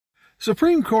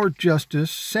Supreme Court Justice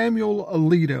Samuel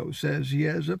Alito says he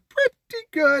has a pretty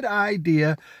good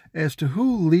idea as to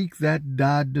who leaked that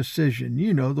Dodd decision.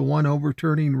 You know, the one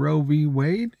overturning Roe v.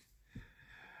 Wade.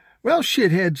 Well,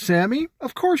 shithead Sammy,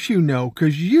 of course you know,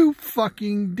 'cause you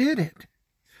fucking did it.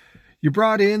 You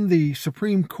brought in the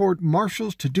Supreme Court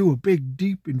marshals to do a big,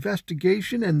 deep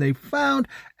investigation, and they found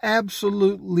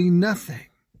absolutely nothing.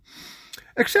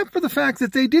 Except for the fact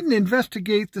that they didn't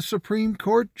investigate the Supreme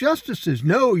Court justices.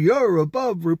 No, you're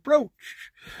above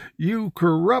reproach. You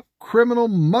corrupt criminal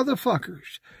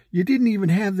motherfuckers. You didn't even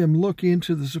have them look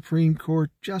into the Supreme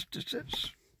Court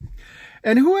justices.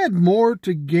 And who had more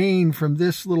to gain from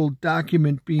this little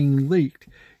document being leaked?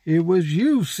 It was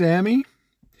you, Sammy.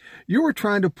 You were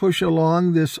trying to push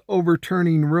along this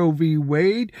overturning Roe v.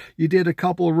 Wade. You did a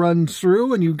couple runs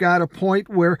through and you got a point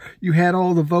where you had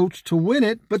all the votes to win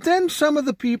it. But then some of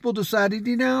the people decided,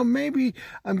 maybe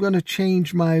I'm going to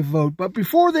change my vote. But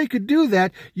before they could do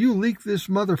that, you leaked this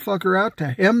motherfucker out to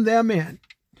hem them in.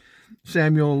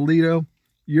 Samuel Alito,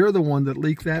 you're the one that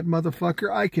leaked that motherfucker.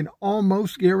 I can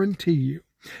almost guarantee you.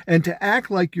 And to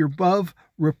act like you're above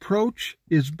reproach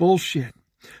is bullshit.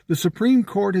 The Supreme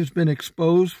Court has been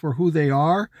exposed for who they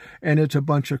are, and it's a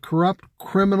bunch of corrupt,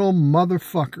 criminal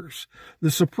motherfuckers. The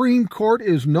Supreme Court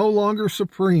is no longer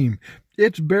supreme.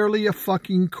 It's barely a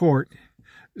fucking court.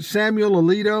 Samuel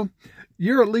Alito,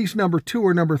 you're at least number 2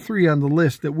 or number 3 on the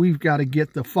list that we've got to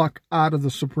get the fuck out of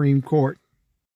the Supreme Court.